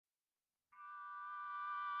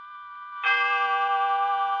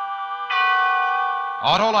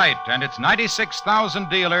Autolite and its 96,000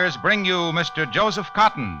 dealers bring you Mr. Joseph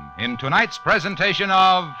Cotten in tonight's presentation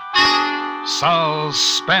of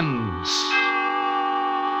Suspense.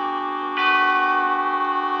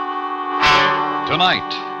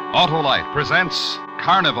 Tonight, Autolite presents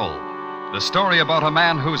Carnival, the story about a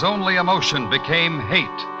man whose only emotion became hate,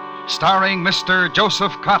 starring Mr.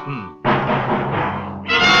 Joseph Cotten.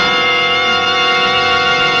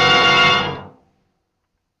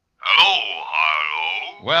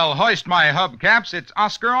 Well, hoist my hubcaps. It's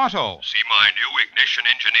Oscar Otto. See my new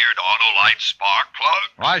ignition-engineered Autolite spark plug?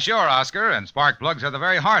 Why, sure, Oscar. And spark plugs are the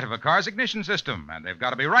very heart of a car's ignition system. And they've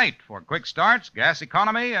got to be right for quick starts, gas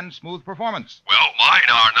economy, and smooth performance. Well, mine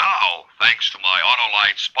are now, thanks to my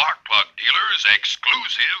Autolite spark plug dealer's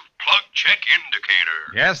exclusive plug check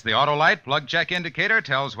indicator. Yes, the Autolite plug check indicator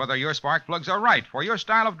tells whether your spark plugs are right for your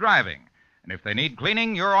style of driving. And if they need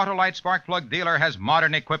cleaning, your Autolite spark plug dealer has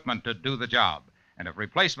modern equipment to do the job. And if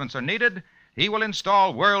replacements are needed, he will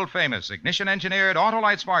install world-famous ignition-engineered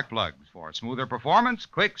Autolite spark plugs for smoother performance,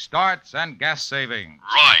 quick starts, and gas savings.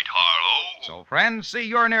 Right, Harlow. So, friends, see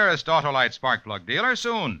your nearest Autolite spark plug dealer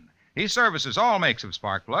soon. He services all makes of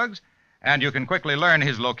spark plugs, and you can quickly learn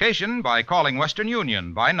his location by calling Western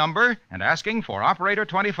Union by number and asking for Operator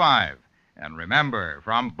 25. And remember,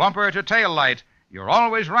 from bumper to tail light, you're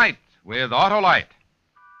always right with Autolite.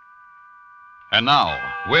 And now,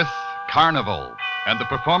 with Carnival and the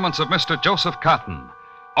performance of Mr. Joseph Cotten,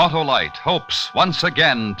 Autolite hopes once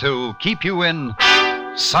again to keep you in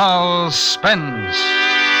suspense.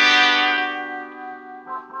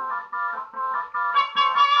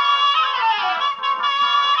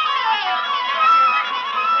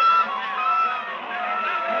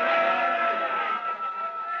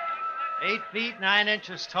 "8 feet 9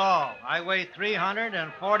 inches tall. I weigh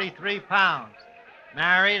 343 pounds.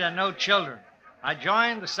 Married and no children. I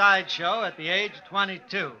joined the sideshow at the age of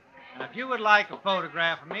 22. And if you would like a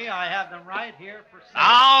photograph of me, I have them right here for sale."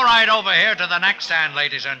 All right, over here to the next stand,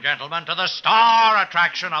 ladies and gentlemen, to the star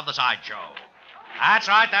attraction of the sideshow. That's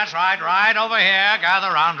right, right over here.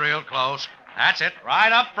 Gather round real close. That's it,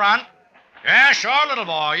 right up front. Yeah, sure, little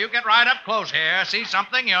boy. You get right up close here. See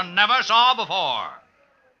something you never saw before.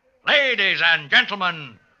 Ladies and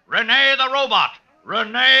gentlemen, Rene the Robot,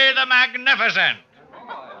 Rene the Magnificent.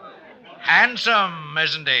 Handsome,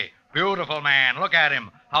 isn't he? Beautiful man. Look at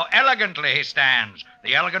him. How elegantly he stands.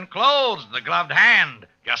 The elegant clothes, the gloved hand.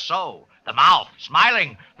 Just so. The mouth,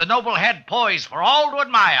 smiling. The noble head poised for all to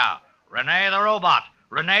admire. Rene the Robot.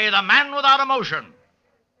 Rene the man without emotion.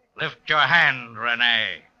 Lift your hand,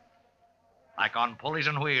 Rene. Like on pulleys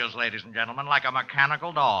and wheels, ladies and gentlemen, like a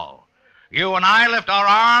mechanical doll. You and I lift our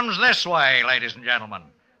arms this way, ladies and gentlemen.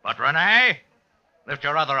 But Rene, lift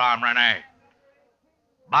your other arm, Rene.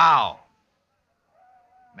 Bow.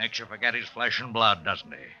 Makes you forget his flesh and blood, doesn't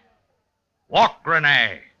he? Walk,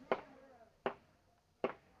 Rene.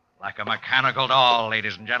 Like a mechanical doll,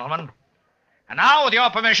 ladies and gentlemen. And now, with your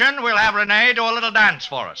permission, we'll have Rene do a little dance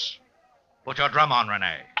for us. Put your drum on,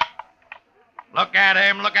 Rene. Look at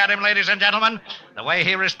him, ladies and gentlemen. The way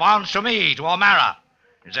he responds to me, to O'Mara,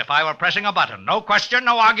 as if I were pressing a button. No question,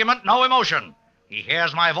 no argument, no emotion. He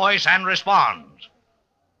hears my voice and responds.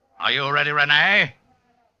 Are you ready, Rene?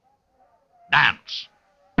 Dance.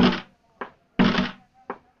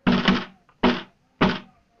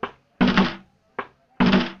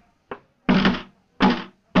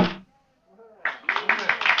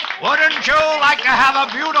 Wouldn't you like to have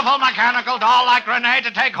a beautiful mechanical doll like Rene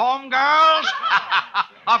to take home, girls?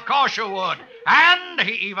 Of course you would. And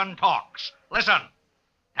he even talks. Listen.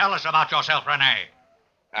 Tell us about yourself, Rene.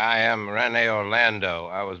 I am Rene Orlando.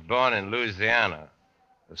 I was born in Louisiana,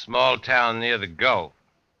 a small town near the Gulf.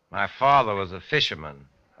 My father was a fisherman.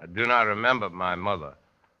 I do not remember my mother.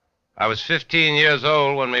 I was 15 years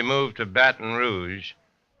old when we moved to Baton Rouge.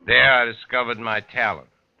 There I discovered my talent.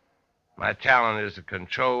 My talent is to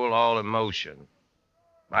control all emotion.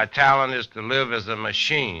 My talent is to live as a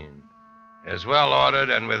machine, as well ordered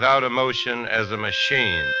and without emotion as a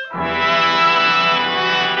machine.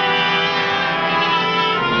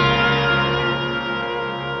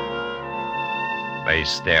 They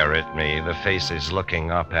stare at me, the faces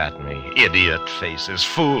looking up at me, idiot faces,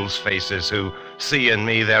 fools' faces who see in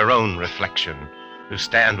me their own reflection, who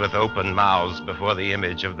stand with open mouths before the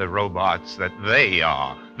image of the robots that they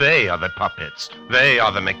are. They are the puppets. They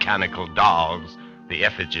are the mechanical dolls, the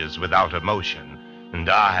effigies without emotion. And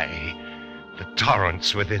I, the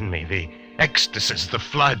torrents within me, the ecstasies, the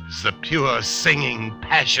floods, the pure singing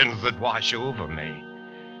passions that wash over me.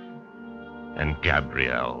 And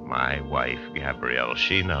Gabrielle, my wife, Gabrielle,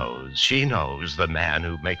 she knows the man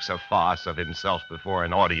who makes a farce of himself before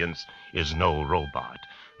an audience is no robot,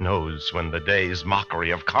 knows when the day's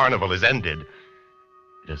mockery of Carnival is ended.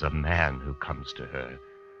 It is a man who comes to her,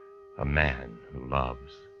 a man who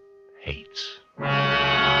loves, hates.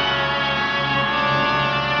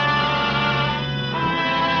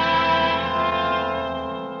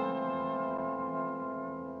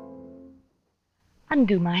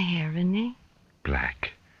 Undo my hair, Rene.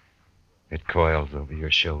 Black. It coils over your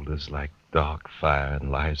shoulders like dark fire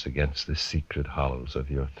and lies against the secret hollows of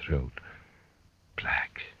your throat.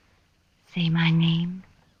 Black. Say my name.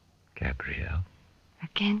 Gabrielle.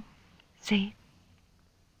 Again. Say it.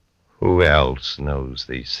 Who else knows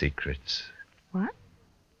these secrets? What?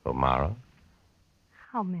 O'Mara?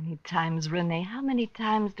 How many times, Rene? How many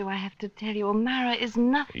times do I have to tell you O'Mara is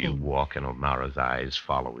nothing? You walk and O'Mara's eyes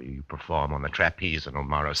follow you. You perform on the trapeze and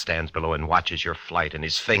O'Mara stands below and watches your flight and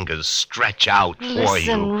his fingers stretch out for you.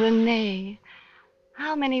 Listen, Rene.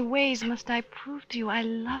 How many ways must I prove to you I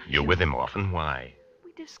love you? You're with him often. Why?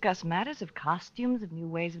 We discuss matters of costumes, of new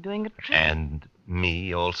ways of doing a trick. And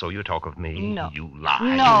me also? You talk of me? No. You lie.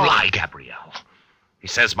 No. You lie, Gabrielle. He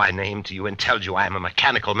says my name to you and tells you I am a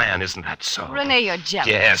mechanical man. Isn't that so? Rene, you're jealous.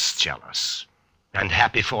 Yes, jealous. And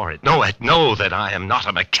happy for it. Know that I am not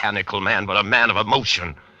a mechanical man, but a man of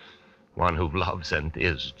emotion. One who loves and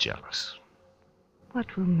is jealous.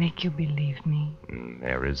 What will make you believe me?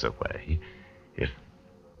 There is a way. If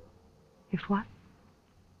what?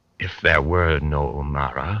 If there were no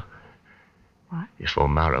O'Mara. What? If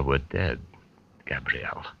O'Mara were dead,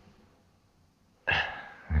 Gabrielle.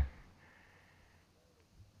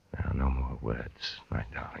 Now, no more words, my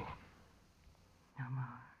darling. No more.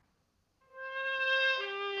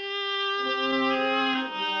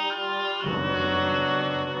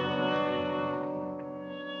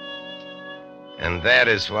 And that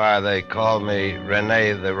is why they call me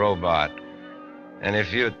Rene the Robot. And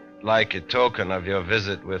if you'd like a token of your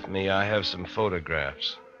visit with me, I have some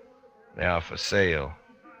photographs. They are for sale.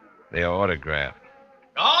 They are autographed.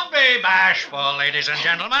 Don't be bashful, ladies and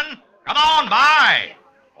gentlemen. Come on, buy.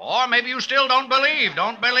 Or maybe you still don't believe.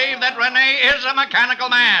 Don't believe that Rene is a mechanical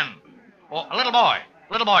man. Oh, little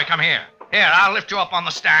boy, come here. Here, I'll lift you up on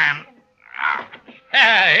the stand.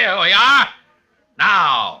 Here we are.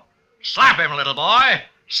 Now, slap him, little boy.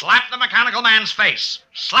 Slap the mechanical man's face.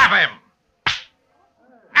 Slap him.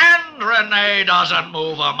 And Rene doesn't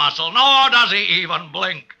move a muscle, nor does he even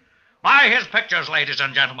blink. Buy his pictures, ladies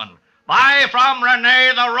and gentlemen. Buy from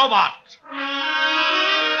Rene the Robot.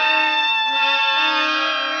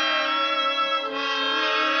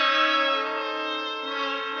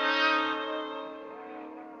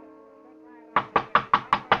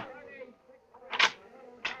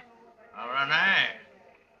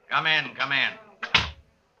 Rene, come in.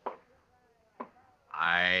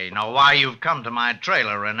 I know why you've come to my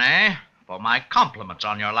trailer, Rene. For my compliments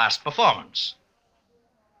on your last performance.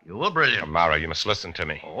 You were brilliant. O'Mara, you must listen to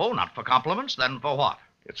me. Oh, not for compliments, then for what?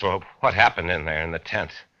 It's for what happened in there in the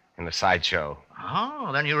tent, in the sideshow.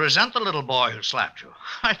 Oh, then you resent the little boy who slapped you.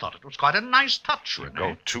 I thought it was quite a nice touch, You Rene.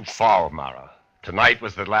 go too far, O'Mara. Tonight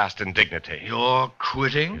was the last indignity. You're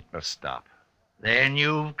quitting? It must stop. Then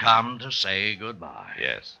you've come to say goodbye.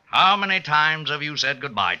 Yes. How many times have you said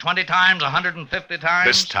goodbye? 20 times? 150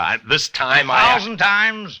 times? This time, 1,000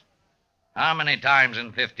 times? How many times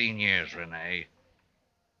in 15 years, Rene?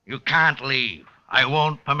 You can't leave. I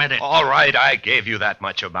won't permit it. All right, I gave you that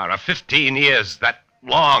much, O'Mara. 15 years, that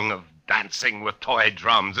long of dancing with toy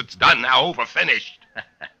drums. It's done now, over, finished.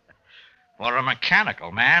 For a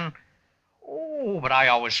mechanical man? Oh, but I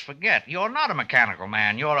always forget. You're not a mechanical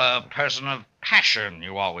man. You're a person of passion,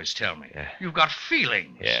 you always tell me. Yeah. You've got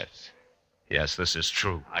feelings. Yes, this is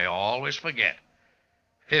true. I always forget.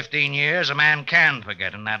 15 years a man can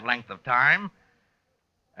forget in that length of time.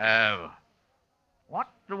 What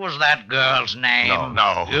was that girl's name?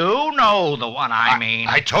 No. You know the one I mean.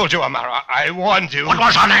 I told you, O'Mara. I warned you. What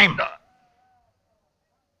was her name?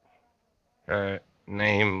 Her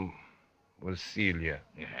name was Celia.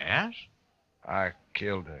 Yes? I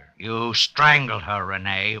killed her. You strangled her,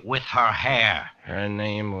 Rene, with her hair. Her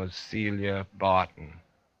name was Celia Barton.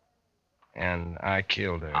 And I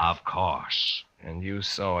killed her. Of course. And you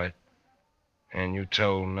saw it. And you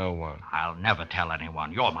told no one. I'll never tell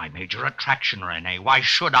anyone. You're my major attraction, Rene. Why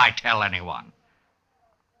should I tell anyone?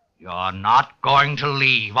 You're not going to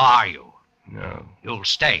leave, are you? No. You'll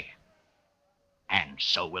stay. And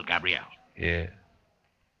so will Gabrielle. Yeah.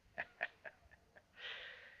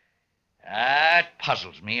 It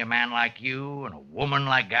puzzles me, a man like you and a woman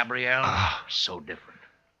like Gabrielle. So different.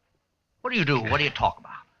 What do you do? What do you talk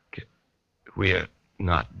about? we're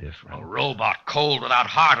not A different. robot, cold, without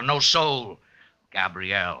heart and no soul.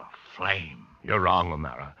 Gabrielle, flame. You're wrong,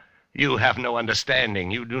 O'Mara. You have no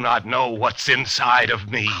understanding. You do not know what's inside of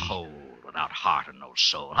me. Cold, without heart and no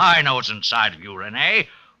soul. I know what's inside of you, Rene.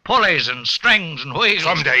 Pulleys and strings and wheels.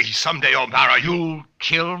 Someday, O'Mara, You'll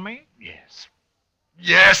kill me? Yes.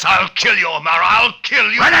 Yes, I'll kill you, O'Mara. I'll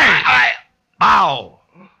kill you. Rene! Bow!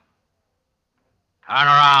 Turn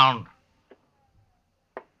around.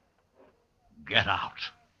 Get out.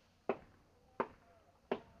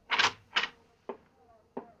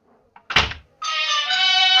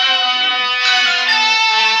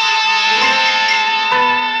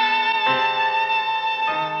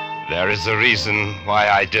 There is a reason why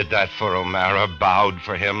I did that for O'Mara, bowed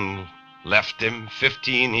for him, left him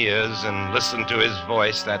 15 years and listened to his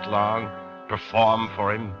voice that long, perform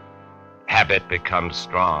for him. Habit becomes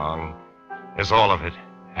strong, as all of it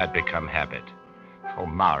had become habit.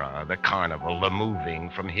 O'Mara, the carnival, the moving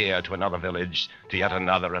from here to another village, to yet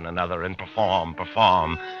another and another, and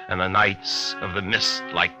perform, and the nights of the mist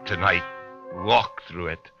like tonight, walk through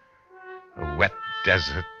it. A wet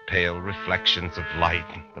desert, pale reflections of light,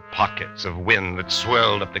 the pockets of wind that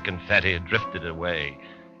swirled up the confetti and drifted away.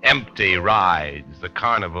 Empty rides, the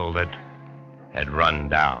carnival that had run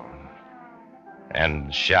down.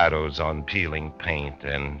 And shadows on peeling paint,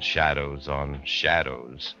 and shadows on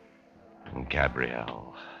shadows. And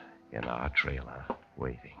Gabrielle in our trailer,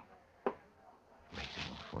 waiting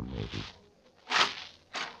for maybe.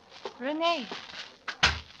 Rene.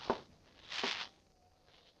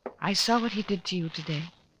 I saw what he did to you today.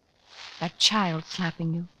 That child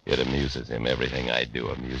slapping you. It amuses him. Everything I do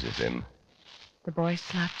amuses him. The boy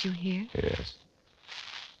slapped you here? Yes.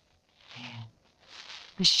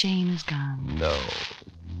 The shame is gone. No.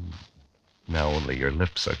 Now only your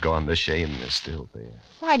lips are gone. The shame is still there.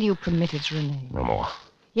 Why do you permit it, Rene? No more.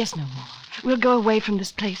 Yes, no more. We'll go away from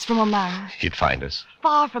this place, from O'Mara. He'd find us.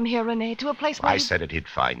 Far from here, Rene, to a place where I said it, he'd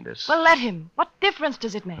find us. Well, let him. What difference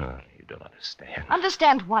does it make? You don't understand.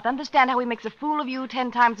 Understand what? Understand how he makes a fool of you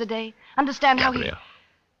 10 times a day? Understand how he...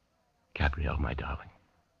 Gabrielle, my darling.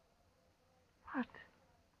 What?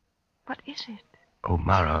 What is it?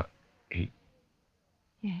 O'Mara, he...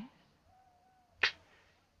 Yes?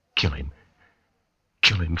 Kill him.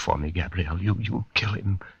 Kill him for me, Gabrielle. You kill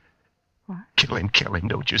him. What? Kill him.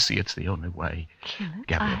 Don't you see it's the only way? Kill him?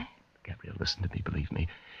 Gabrielle, listen to me, believe me.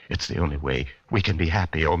 It's the only way we can be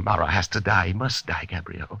happy. O'Mara has to die. He must die,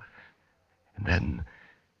 Gabrielle. And then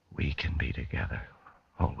we can be together.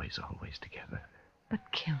 Always together.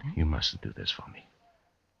 But kill him? You mustn't do this for me.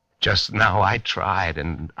 Just now I tried,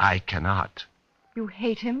 and I cannot. You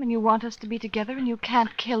hate him, and you want us to be together, and you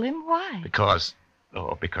can't kill him? Why? Because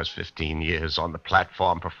 15 years on the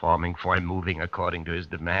platform performing for him, moving according to his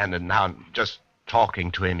demand, and now just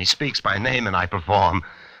talking to him. He speaks my name, and I perform.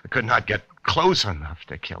 I could not get close enough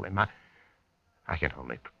to kill him. I can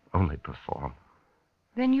only perform.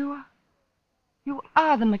 Then you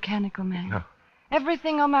are the mechanical man. No.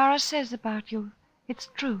 Everything O'Mara says about you, it's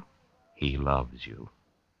true. He loves you.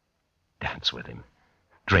 Dance with him.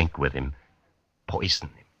 Drink with him. Poison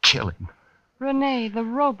him. Kill him. Rene, the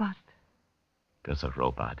robot. Does a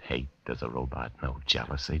robot hate? Does a robot know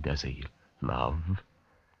jealousy? Does he love?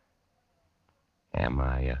 Am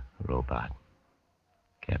I a robot?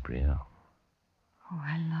 Gabrielle? Oh,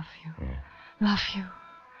 I love you. Yeah. Love you.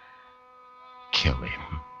 Kill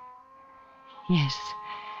him. Yes.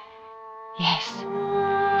 Yes.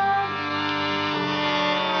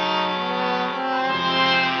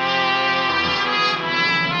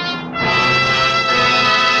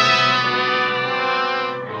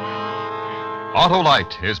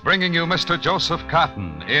 Autolite is bringing you Mr. Joseph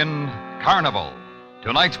Cotten in Carnival,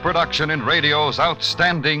 tonight's production in radio's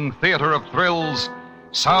outstanding theater of thrills,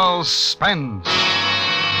 Suspense.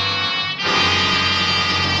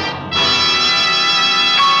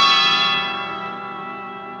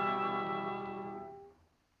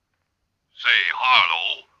 Say,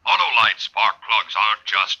 Harlow, Autolite spark plugs aren't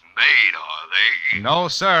just made, are they? No,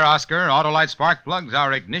 sir, Oscar. Autolite spark plugs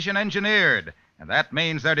are ignition engineered. And that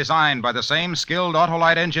means they're designed by the same skilled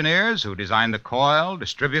Autolite engineers who design the coil,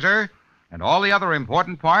 distributor, and all the other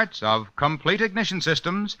important parts of complete ignition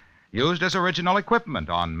systems used as original equipment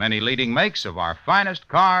on many leading makes of our finest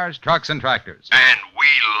cars, trucks, and tractors. And we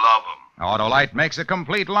love 'em. Autolite makes a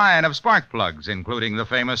complete line of spark plugs, including the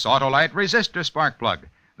famous Autolite resistor spark plug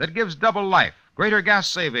that gives double life, greater gas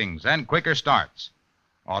savings, and quicker starts.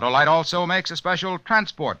 Autolite also makes a special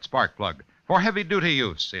transport spark plug for heavy-duty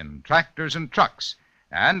use in tractors and trucks,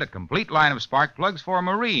 and a complete line of spark plugs for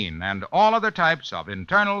marine and all other types of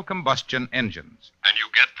internal combustion engines. And you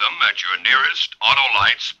get them at your nearest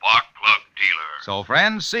Autolite spark plug dealer. So,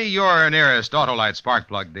 friends, see your nearest Autolite spark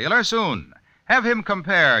plug dealer soon. Have him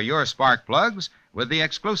compare your spark plugs with the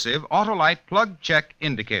exclusive Autolite plug check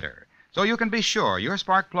indicator, so you can be sure your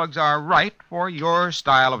spark plugs are right for your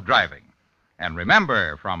style of driving. And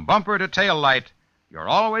remember, from bumper to tail light, you're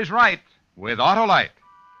always right with Autolite.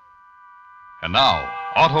 And now,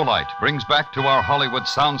 Autolite brings back to our Hollywood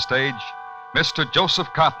soundstage Mr. Joseph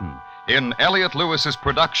Cotten in Elliot Lewis's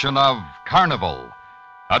production of Carnival,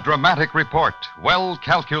 a dramatic report well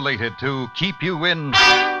calculated to keep you in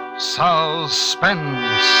suspense.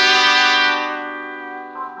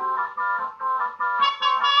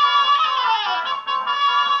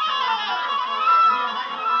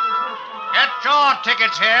 Get your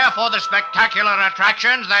tickets here for the spectacular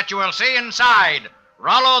attractions that you will see inside.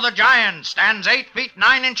 Rollo the Giant stands 8 feet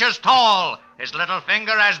 9 inches tall, his little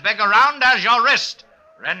finger as big around as your wrist.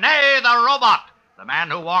 Rene the Robot, the man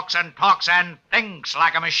who walks and talks and thinks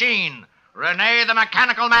like a machine. Rene the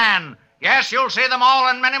Mechanical Man. Yes, you'll see them all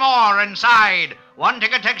and many more inside. One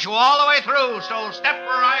ticket takes you all the way through, so step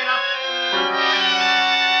right up.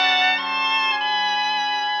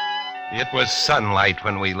 It was sunlight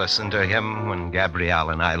when we listened to him, when Gabrielle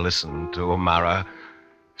and I listened to O'Mara.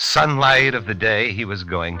 Sunlight of the day he was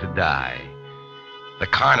going to die. The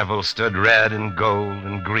carnival stood red and gold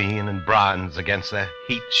and green and bronze against the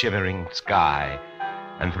heat-shivering sky.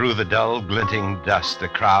 And through the dull, glinting dust, the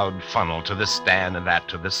crowd funneled to this stand and that,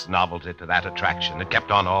 to this novelty, to that attraction. It kept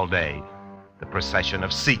on all day. The procession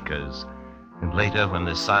of seekers. And later, when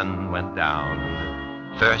the sun went down,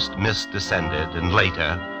 and the first mist descended, and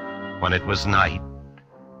later, when it was night,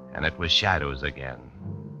 and it was shadows again.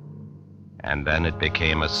 And then it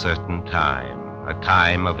became a certain time, a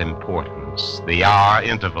time of importance, the hour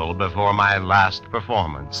interval before my last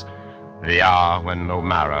performance, the hour when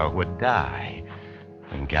O'Mara would die,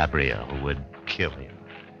 when Gabrielle would kill him.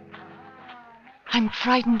 I'm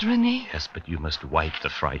frightened, Rene. Yes, but you must wipe the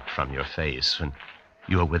fright from your face. When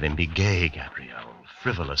you are with him, be gay, Gabrielle,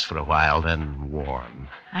 frivolous for a while, then warm.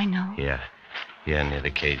 I know. Here near the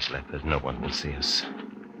cage, Leopard, no one will see us.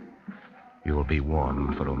 You will be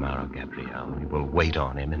warm for O'Mara, Gabrielle. You will wait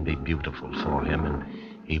on him and be beautiful for him, and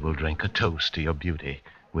he will drink a toast to your beauty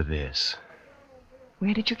with this.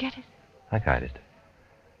 Where did you get it? I got it.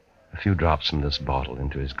 A few drops from this bottle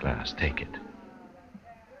into his glass. Take it.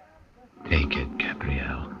 Take it,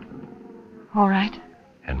 Gabrielle. All right.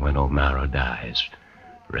 And when O'Mara dies,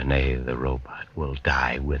 Rene the Robot will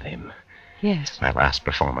die with him. Yes. My last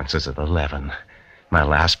performance is at 11. My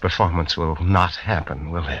last performance will not happen,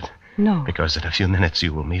 will it? No. Because in a few minutes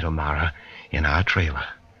you will meet O'Mara in our trailer.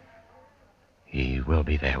 He will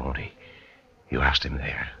be there, won't he? You asked him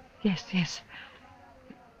there. Yes.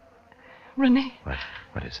 Rene.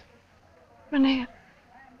 What is it? Rene.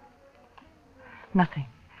 Nothing.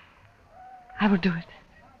 I will do it.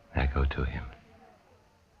 Now go to him.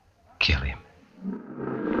 Kill him.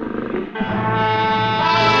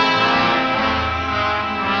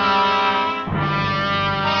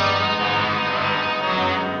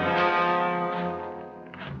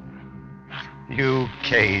 You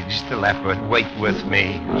caged leopard, wait with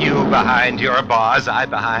me. You behind your bars, I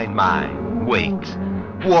behind mine. Wait.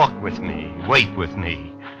 Walk with me. Wait with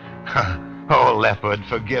me. Oh, leopard,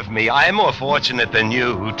 forgive me. I am more fortunate than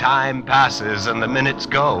you. Time passes and the minutes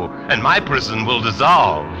go, and my prison will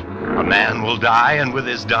dissolve. A man will die, and with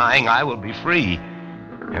his dying, I will be free.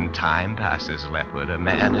 And time passes, leopard. A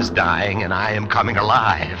man is dying, and I am coming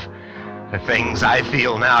alive. The things I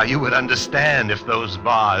feel now, you would understand if those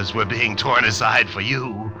bars were being torn aside for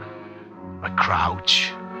you. But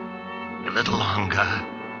crouch. A little longer.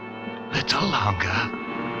 Little longer.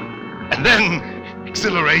 And then,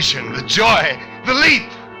 exhilaration, the joy, the leap.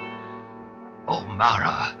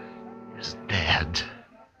 O'Mara is dead.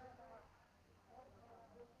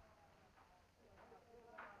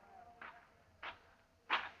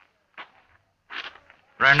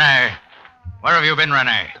 Rene. Where have you been,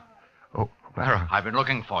 Rene? O'Mara. I've been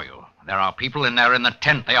looking for you. There are people in there in the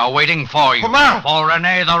tent. They are waiting for you. O'Mara! For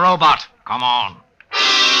Rene the Robot. Come on.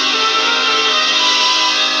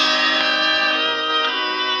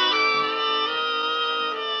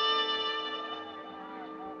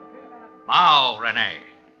 Now, Rene.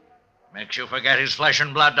 Makes you forget his flesh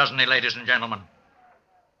and blood, doesn't he, ladies and gentlemen?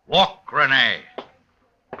 Walk, Rene.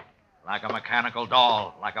 Like a mechanical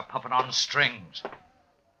doll, like a puppet on strings.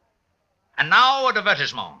 And now, a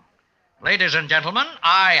divertissement. Ladies and gentlemen,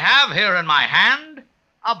 I have here in my hand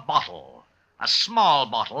a bottle. A small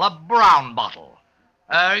bottle, a brown bottle.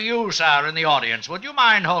 You, sir, in the audience, would you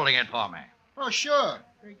mind holding it for me? Oh, sure.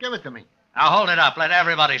 Give it to me. Now hold it up. Let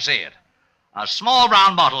everybody see it. A small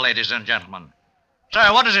brown bottle, ladies and gentlemen.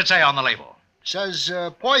 Sir, what does it say on the label? Says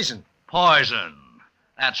poison. Poison.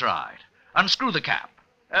 That's right. Unscrew the cap.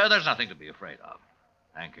 There's nothing to be afraid of.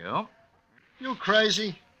 Thank you. You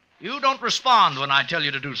crazy? You don't respond when I tell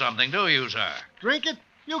you to do something, do you, sir? Drink it?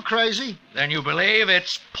 You crazy? Then you believe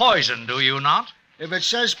it's poison, do you not? If it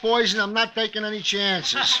says poison, I'm not taking any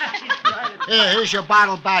chances. Here's your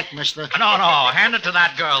bottle back, mister. No, hand it to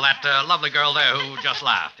that girl, that lovely girl there who just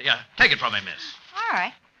laughed. Yeah, take it from me, miss. All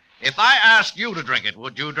right. If I asked you to drink it,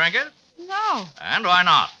 would you drink it? No, And why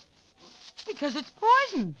not? because it's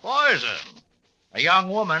poison. Poison. A young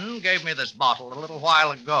woman gave me this bottle a little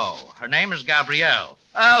while ago. Her name is Gabrielle.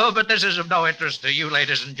 Oh, but this is of no interest to you,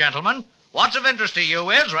 ladies and gentlemen. What's of interest to you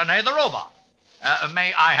is Rene the Robot.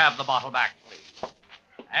 May I have the bottle back, please?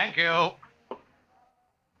 Thank you.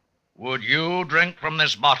 Would you drink from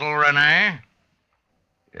this bottle, Rene?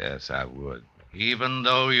 Yes, I would. Even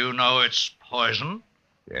though you know it's poison?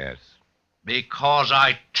 Yes. Because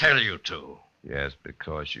I tell you to. Yes,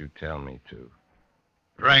 because you tell me to.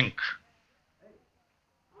 Drink.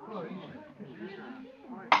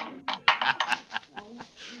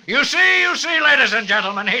 You see, ladies and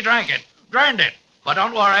gentlemen, he drank it, drained it. But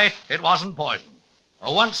don't worry, it wasn't poison.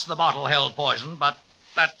 Once the bottle held poison, but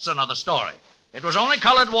that's another story. It was only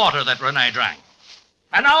colored water that Rene drank.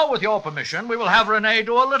 And now, with your permission, we will have Rene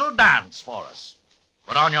do a little dance for us.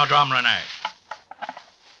 Put on your drum, Rene.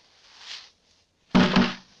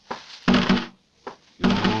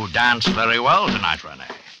 You dance very well tonight, Rene.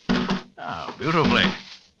 Oh, beautifully.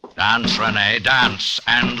 Dance, Rene, dance,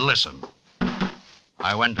 and listen.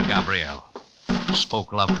 I went to Gabrielle,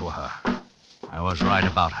 spoke love to her. I was right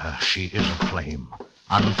about her. She is a flame,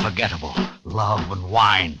 unforgettable, love and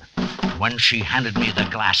wine. When she handed me the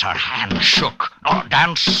glass, her hand shook. Oh,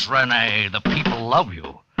 dance, Rene, the people love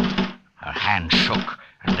you. Her hand shook,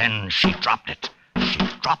 and then she dropped it. She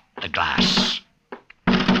dropped the glass.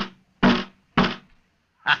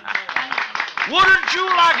 Wouldn't you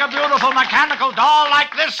like a beautiful mechanical doll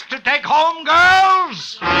like this to take home,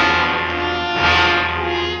 girls?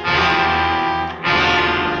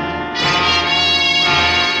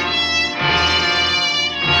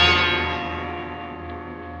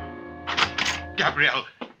 Gabrielle,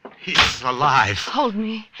 he's alive. Hold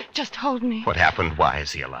me. Just hold me. What happened? Why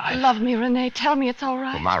is he alive? Love me, Rene. Tell me it's all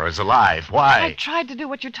right. Omara's alive. Why? I tried to do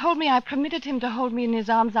what you told me. I permitted him to hold me in his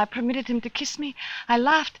arms. I permitted him to kiss me. I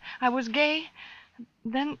laughed. I was gay.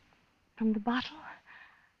 Then, from the bottle,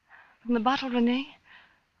 Rene,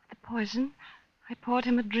 the poison, I poured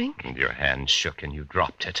him a drink. And your hand shook and you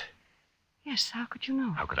dropped it. Yes, how could you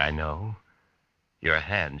know? How could I know? Your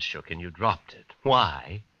hand shook and you dropped it.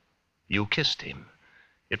 Why? You kissed him.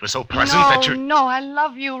 It was so pleasant that you... No, I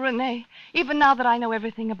love you, Rene. Even now that I know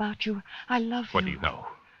everything about you, I love you. What do you know?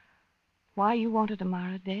 Why you wanted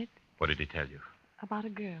Amara dead? What did he tell you? About a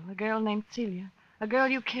girl named Celia. A girl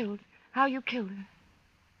you killed. How you killed her.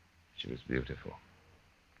 She was beautiful.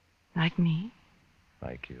 Like me?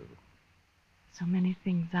 Like you. So many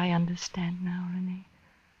things I understand now, Rene.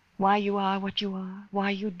 Why you are what you are. Why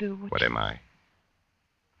you do What am I?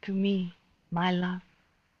 To me, my love.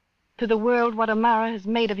 To the world, what Amara has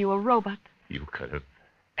made of you, a robot. You could have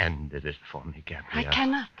ended it for me, Gabrielle. I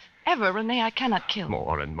cannot. Ever, Rene, I cannot kill.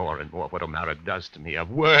 More and more and more what Omara does to me. A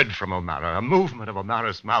word from Omara, a movement of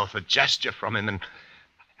Omara's mouth, a gesture from him, and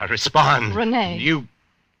I respond. Rene. You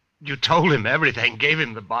told him everything, gave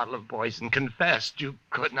him the bottle of poison, confessed you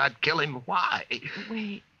could not kill him. Why?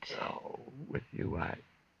 Wait. Oh, with you,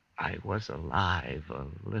 I was alive a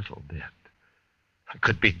little bit. I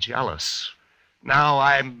could be jealous. Now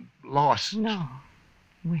I'm lost. No.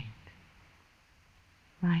 Wait.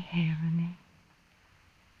 My hair, Rene.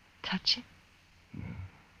 Touch it.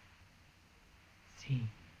 See.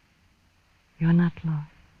 You're not lost.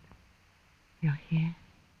 You're here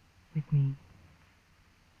with me.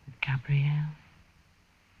 With Gabrielle.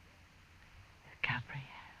 With Gabrielle.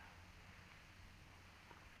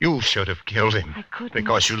 You should have killed him. I couldn't.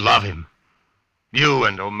 Because you love him. You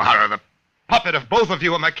and Omara, the puppet of both of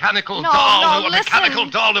you, a mechanical No, doll. no, A mechanical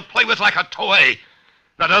doll to play with like a toy.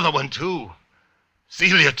 That other one, too.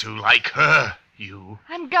 Celia, too, like her. You.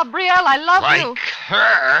 I'm Gabrielle. I love Like you.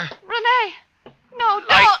 her. Rene. No, don't.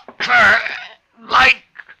 Like her. Like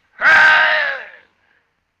her.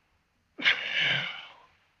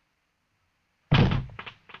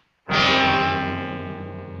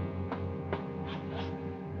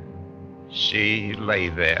 She lay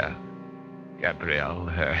there, Gabrielle,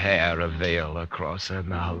 her hair a veil across her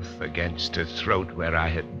mouth, against her throat where I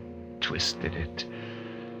had twisted it.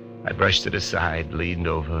 I brushed it aside, leaned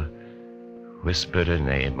over, whispered her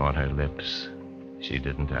name on her lips. She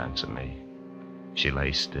didn't answer me. She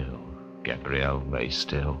lay still. Gabrielle lay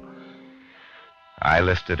still. I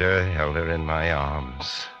lifted her, held her in my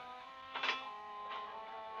arms.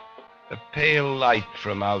 The pale light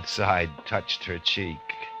from outside touched her cheek,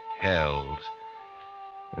 held.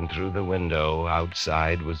 And through the window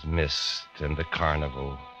outside was mist and the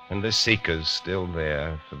carnival, and the seekers still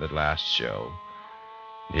there for the last show.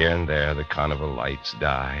 Here and there the carnival lights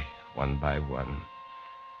die, one by one.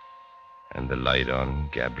 And the light on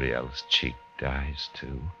Gabrielle's cheek dies,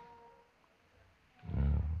 too.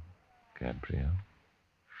 Oh, Gabrielle.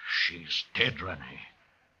 She's dead, Rene.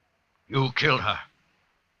 You killed her.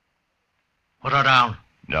 Put her down.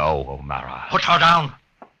 No, O'Mara. Put her down.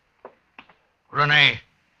 Rene.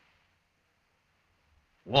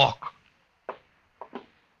 Walk.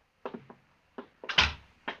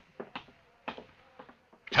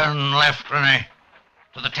 Turn left, Rene.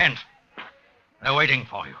 To the tent. They're waiting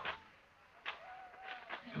for you.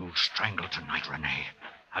 You strangled tonight, Rene.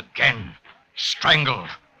 Again. Strangled.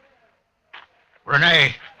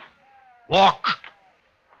 Rene. Walk.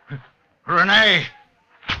 Rene.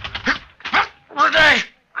 Rene.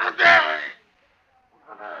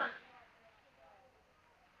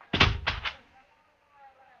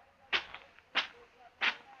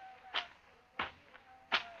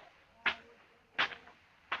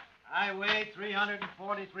 I weigh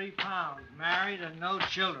 343 pounds, married and no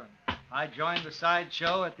children. I joined the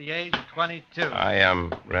sideshow at the age of 22. I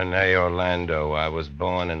am Rene Orlando. I was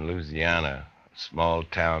born in Louisiana, a small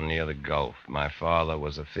town near the Gulf. My father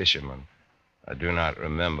was a fisherman. I do not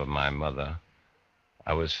remember my mother.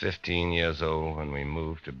 I was 15 years old when we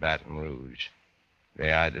moved to Baton Rouge.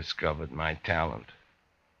 There I discovered my talent.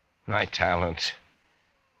 My talent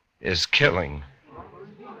is killing.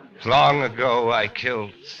 Long ago, I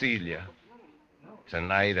killed Celia.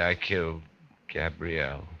 Tonight, I killed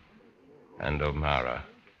Gabrielle and O'Mara.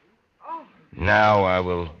 Now I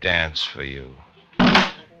will dance for you.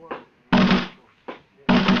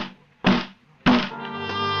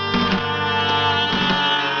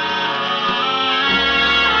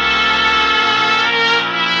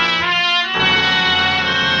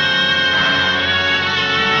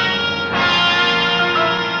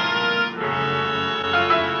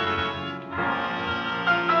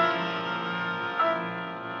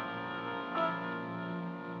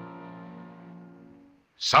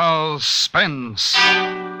 Suspense.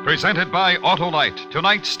 Presented by Autolite.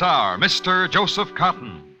 Tonight's star, Mr. Joseph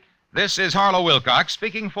Cotten. This is Harlow Wilcox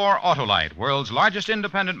speaking for Autolite, world's largest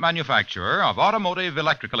independent manufacturer of automotive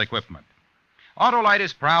electrical equipment. Autolite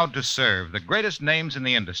is proud to serve the greatest names in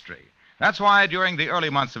the industry. That's why during the early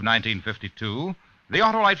months of 1952, the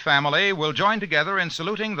Autolite family will join together in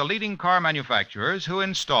saluting the leading car manufacturers who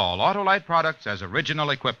install Autolite products as original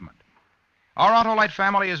equipment. Our Autolite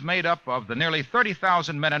family is made up of the nearly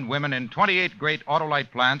 30,000 men and women in 28 great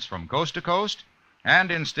Autolite plants from coast to coast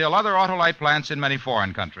and in still other Autolite plants in many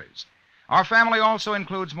foreign countries. Our family also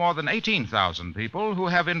includes more than 18,000 people who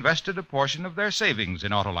have invested a portion of their savings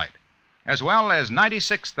in Autolite, as well as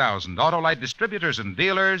 96,000 Autolite distributors and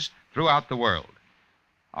dealers throughout the world.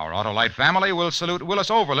 Our Autolite family will salute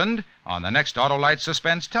Willis Overland on the next Autolite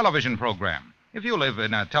Suspense television program. If you live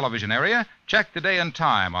in a television area, check the day and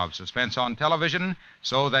time of Suspense on television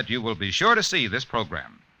so that you will be sure to see this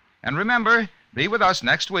program. And remember, be with us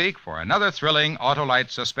next week for another thrilling Autolite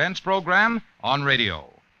Suspense program on radio.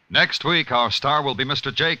 Next week, our star will be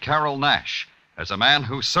Mr. J. Carroll Nash, as a man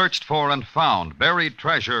who searched for and found buried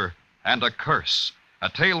treasure and a curse, a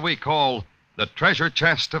tale we call The Treasure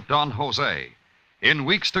Chest of Don Jose. In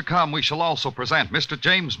weeks to come, we shall also present Mr.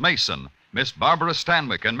 James Mason, Miss Barbara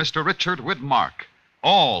Stanwyck, and Mr. Richard Widmark,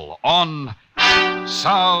 all on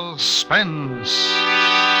Suspense.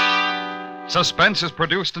 Suspense is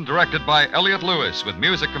produced and directed by Elliott Lewis, with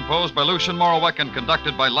music composed by Lucien Moraweck and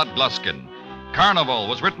conducted by Lud Gluskin. Carnival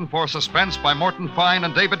was written for Suspense by Morton Fine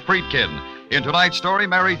and David Friedkin. In tonight's story,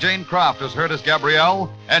 Mary Jane Croft is heard as Gabrielle,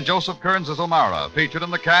 and Joseph Kearns as O'Mara. Featured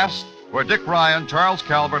in the cast were Dick Ryan, Charles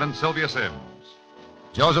Calvert, and Sylvia Sims.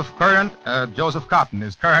 Joseph Cotten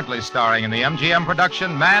is currently starring in the MGM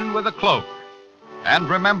production Man with a Cloak. And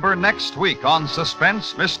remember, next week on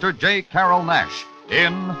Suspense, Mr. J. Carroll Nash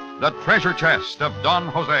in The Treasure Chest of Don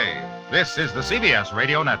Jose. This is the CBS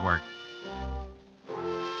Radio Network.